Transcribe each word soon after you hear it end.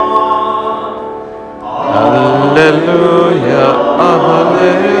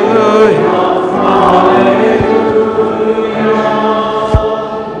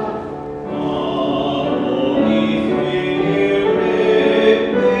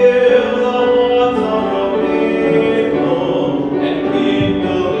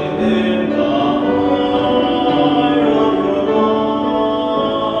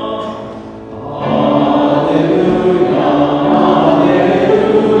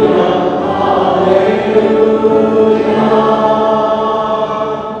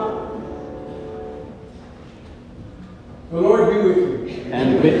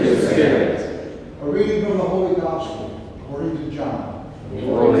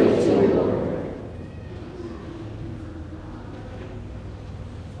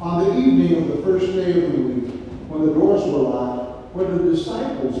the first day of the week, when the doors were locked, where the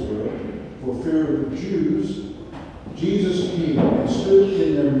disciples were, for fear of the Jews, Jesus came and stood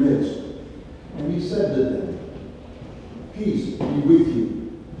in their midst. And he said to them, "Peace be with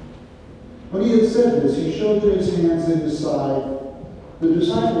you." When he had said this, he showed them his hands and his side. The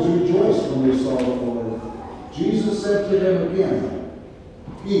disciples rejoiced when they saw the Lord. Jesus said to them again,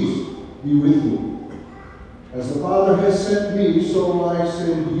 "Peace be with you. As the Father has sent me, so will I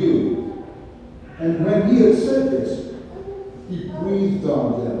send you." And when he had said this, he breathed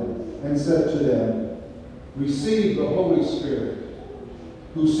on them and said to them, "Receive the Holy Spirit.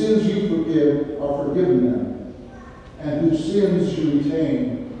 Whose sins you forgive are forgiven them, and whose sins you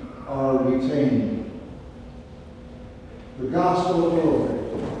retain are retained." The Gospel of the Lord.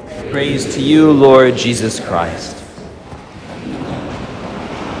 Praise to you, Lord Jesus Christ.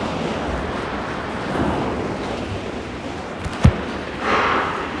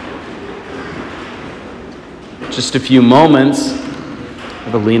 Just a few moments,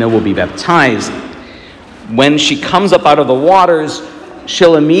 Evelina will be baptized. When she comes up out of the waters,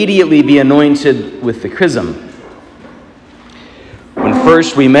 she'll immediately be anointed with the chrism. When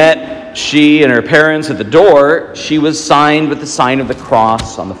first we met, she and her parents at the door, she was signed with the sign of the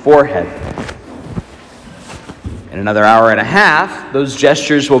cross on the forehead. In another hour and a half, those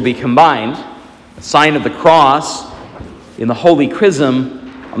gestures will be combined. The sign of the cross in the holy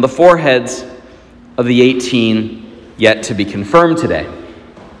chrism on the foreheads of the 18 yet to be confirmed today.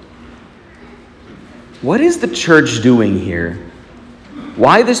 What is the church doing here?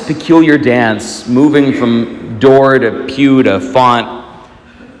 Why this peculiar dance, moving from door to pew to font?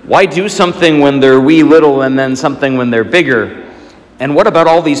 Why do something when they're wee little and then something when they're bigger? And what about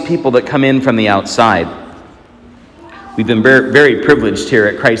all these people that come in from the outside? We've been very privileged here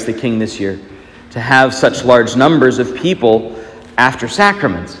at Christ the King this year to have such large numbers of people after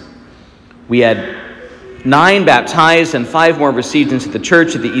sacraments. We had 9 baptized and 5 more received into the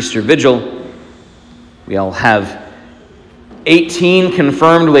church at the Easter Vigil. We'll have 18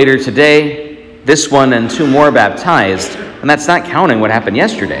 confirmed later today, this one and 2 more baptized, and that's not counting what happened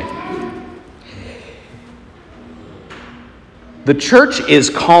yesterday. The church is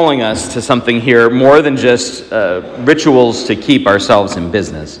calling us to something here more than just rituals to keep ourselves in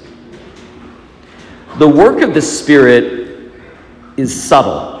business. The work of the Spirit is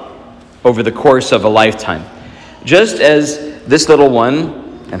subtle over the course of a lifetime. Just as this little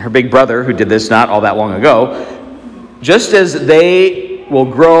one and her big brother, who did this not all that long ago, just as they will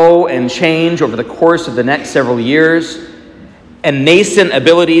grow and change over the course of the next several years, and nascent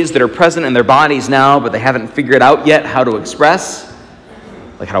abilities that are present in their bodies now, but they haven't figured out yet how to express,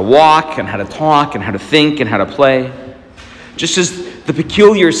 like how to walk and how to talk and how to think and how to play. Just as the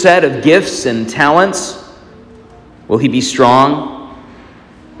peculiar set of gifts and talents, will he be strong?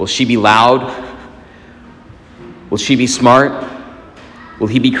 Will she be loud? Will she be smart? Will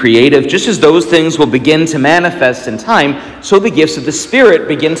he be creative? Just as those things will begin to manifest in time, so the gifts of the Spirit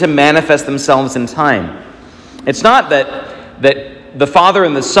begin to manifest themselves in time. It's not that the Father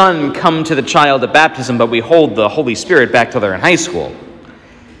and the Son come to the child at baptism, but we hold the Holy Spirit back till they're in high school.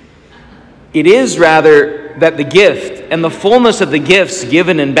 It is rather that the gift and the fullness of the gifts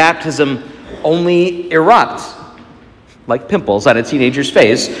given in baptism only erupt, like pimples on a teenager's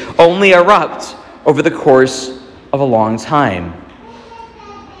face, only erupt over the course of a long time.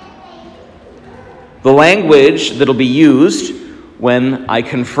 The language that'll be used when I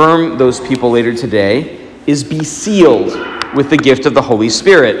confirm those people later today is be sealed with the gift of the Holy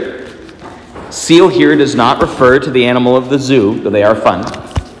Spirit. Seal here does not refer to the animal of the zoo, though they are fun.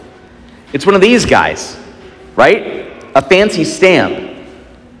 It's one of these guys, right? A fancy stamp.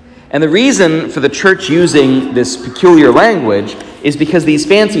 And the reason for the church using this peculiar language is because these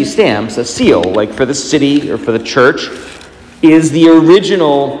fancy stamps, a seal, like for the city or for the church, is the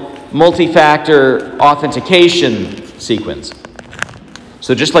original multi-factor authentication sequence.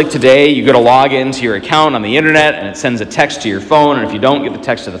 So just like today, you go to log into your account on the internet and it sends a text to your phone, and if you don't get the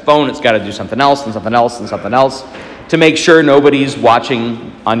text to the phone, it's got to do something else and something else and something else to make sure nobody's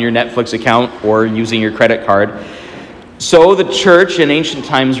watching on your Netflix account or using your credit card. So the church in ancient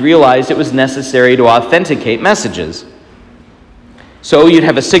times realized it was necessary to authenticate messages. So you'd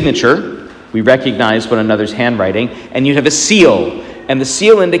have a signature, we recognize one another's handwriting, and you'd have a seal. And the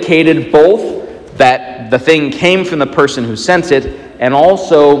seal indicated both that the thing came from the person who sent it, and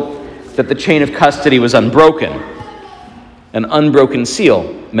also that the chain of custody was unbroken. An unbroken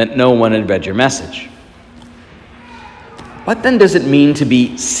seal meant no one had read your message. What then does it mean to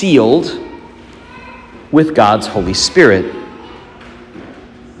be sealed with God's Holy Spirit?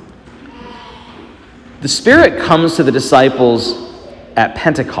 The Spirit comes to the disciples at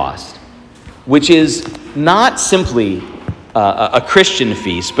Pentecost. which is not simply a Christian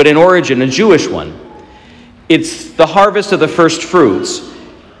feast, but in origin a Jewish one. It's the harvest of the first fruits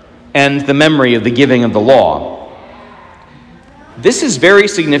and the memory of the giving of the law. This is very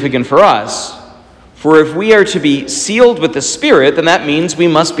significant for us, for if we are to be sealed with the Spirit, then that means we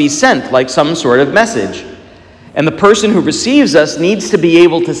must be sent like some sort of message. And the person who receives us needs to be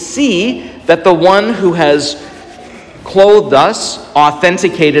able to see that the one who has clothed us,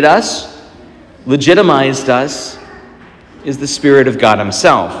 authenticated us, legitimized us, is the Spirit of God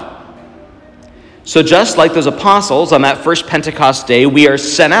himself. So just like those apostles on that first Pentecost day, we are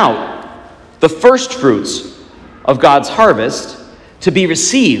sent out, the first fruits of God's harvest, to be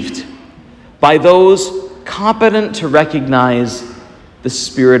received by those competent to recognize the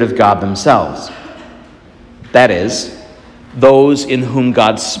Spirit of God themselves. That is, those in whom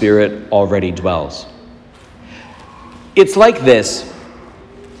God's Spirit already dwells. It's like this.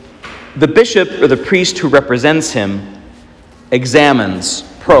 The bishop or the priest who represents him examines,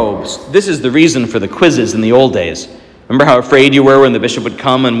 probes. This is the reason for the quizzes in the old days. Remember how afraid you were when the bishop would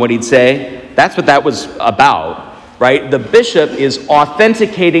come and what he'd say? That's what that was about, right? The bishop is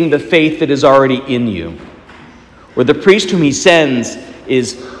authenticating the faith that is already in you. Or the priest whom he sends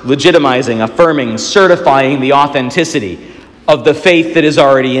is legitimizing, affirming, certifying the authenticity of the faith that is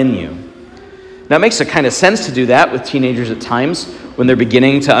already in you. Now, it makes a kind of sense to do that with teenagers at times when they're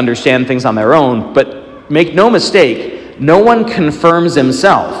beginning to understand things on their own, but make no mistake, no one confirms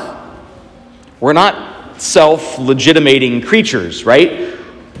himself. We're not self-legitimating creatures, right?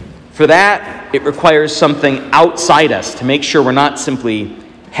 For that, it requires something outside us to make sure we're not simply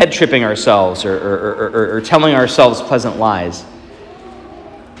head-tripping ourselves or telling ourselves pleasant lies.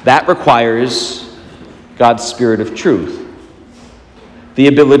 That requires God's Spirit of truth, the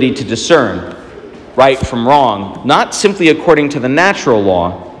ability to discern right from wrong, not simply according to the natural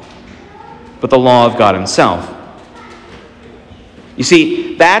law, but the law of God himself. You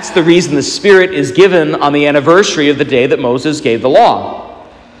see, that's the reason the Spirit is given on the anniversary of the day that Moses gave the law.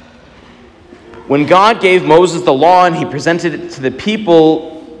 When God gave Moses the law and he presented it to the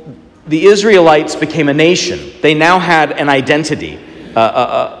people, the Israelites became a nation. They now had an identity,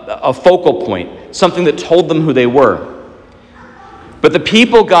 a focal point, something that told them who they were. But the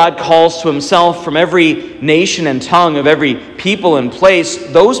people God calls to himself from every nation and tongue of every people and place,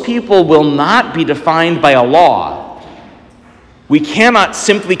 those people will not be defined by a law. We cannot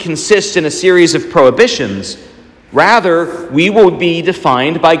simply consist in a series of prohibitions. Rather, we will be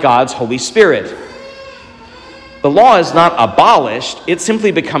defined by God's Holy Spirit. The law is not abolished, it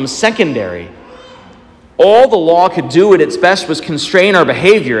simply becomes secondary. All the law could do at its best was constrain our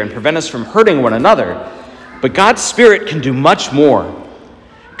behavior and prevent us from hurting one another. But God's Spirit can do much more.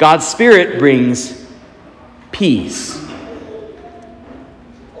 God's Spirit brings peace.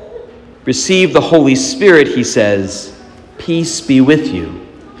 Receive the Holy Spirit, he says, peace be with you.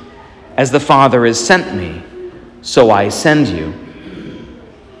 As the Father has sent me, so I send you.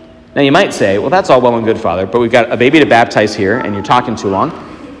 Now you might say, well, that's all well and good, Father, but we've got a baby to baptize here, and you're talking too long,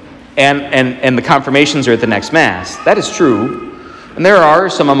 and the confirmations are at the next Mass. That is true, and there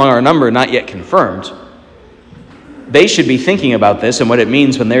are some among our number not yet confirmed. They should be thinking about this and what it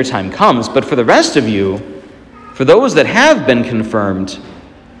means when their time comes. But for the rest of you, for those that have been confirmed,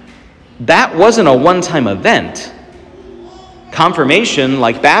 that wasn't a one-time event. Confirmation,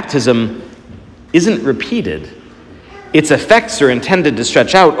 like baptism, isn't repeated. Its effects are intended to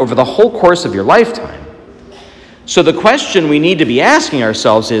stretch out over the whole course of your lifetime. So the question we need to be asking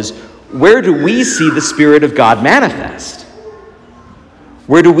ourselves is, where do we see the Spirit of God manifest?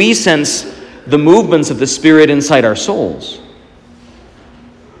 Where do we sense the movements of the Spirit inside our souls?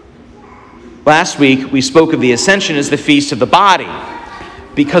 Last week, we spoke of the Ascension as the feast of the body,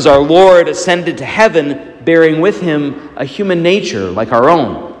 because our Lord ascended to heaven, bearing with him a human nature like our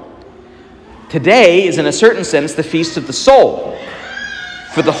own. Today is, in a certain sense, the feast of the soul,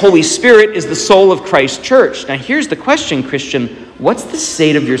 for the Holy Spirit is the soul of Christ's church. Now, here's the question, Christian. What's the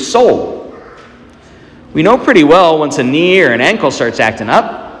state of your soul? We know pretty well once a knee or an ankle starts acting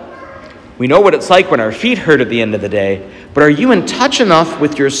up. We know what it's like when our feet hurt at the end of the day, but are you in touch enough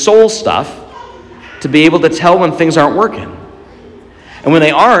with your soul stuff to be able to tell when things aren't working? And when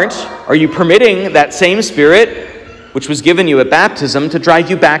they aren't, are you permitting that same Spirit, which was given you at baptism, to drive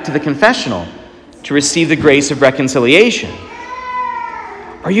you back to the confessional, to receive the grace of reconciliation?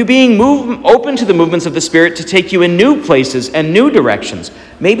 Are you being open to the movements of the Spirit to take you in new places and new directions,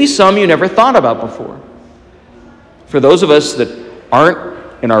 maybe some you never thought about before? For those of us that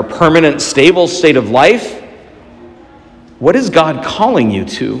aren't in our permanent, stable state of life, what is God calling you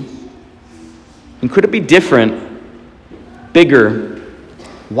to? And could it be different, bigger,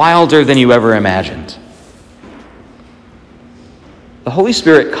 wilder than you ever imagined. The Holy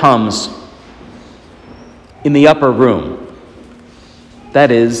Spirit comes in the upper room.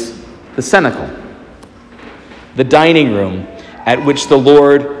 That is, the cenacle, the dining room at which the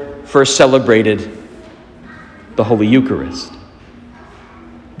Lord first celebrated the Holy Eucharist.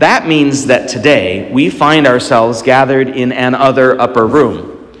 That means that today we find ourselves gathered in an other upper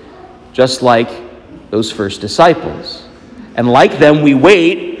room, just like those first disciples. And like them, we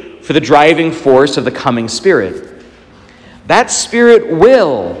wait for the driving force of the coming Spirit. That Spirit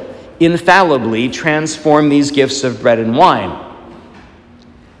will infallibly transform these gifts of bread and wine.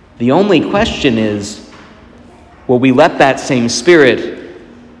 The only question is, will we let that same Spirit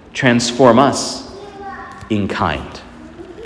transform us in kind?